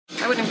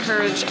would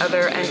encourage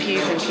other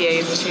NPs and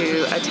PAs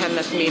to attend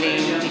this meeting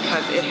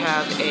because it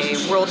has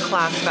a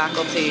world-class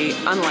faculty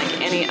unlike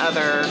any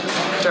other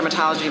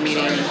dermatology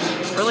meeting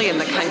really in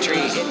the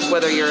country.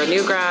 Whether you're a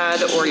new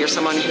grad or you're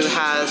someone who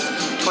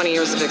has 20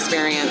 years of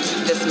experience,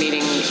 this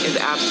meeting is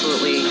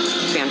absolutely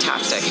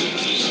fantastic.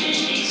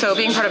 So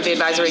being part of the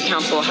Advisory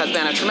Council has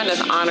been a tremendous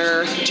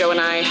honor. Joe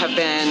and I have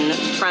been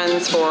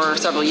friends for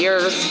several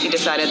years. He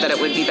decided that it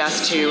would be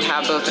best to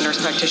have both the nurse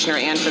practitioner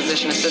and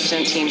physician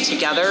assistant team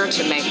together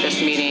to make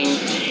this meeting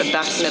the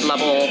best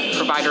mid-level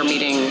provider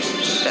meeting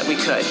that we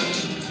could.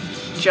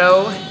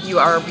 Joe, you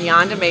are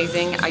beyond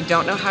amazing. I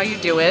don't know how you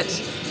do it.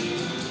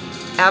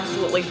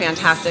 Absolutely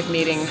fantastic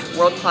meeting,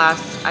 world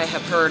class. I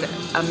have heard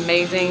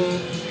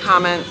amazing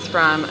comments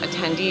from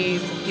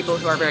attendees, people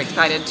who are very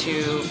excited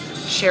to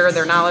share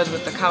their knowledge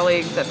with the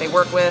colleagues that they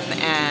work with,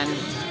 and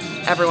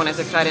everyone is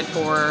excited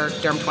for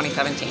DERM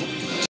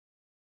 2017.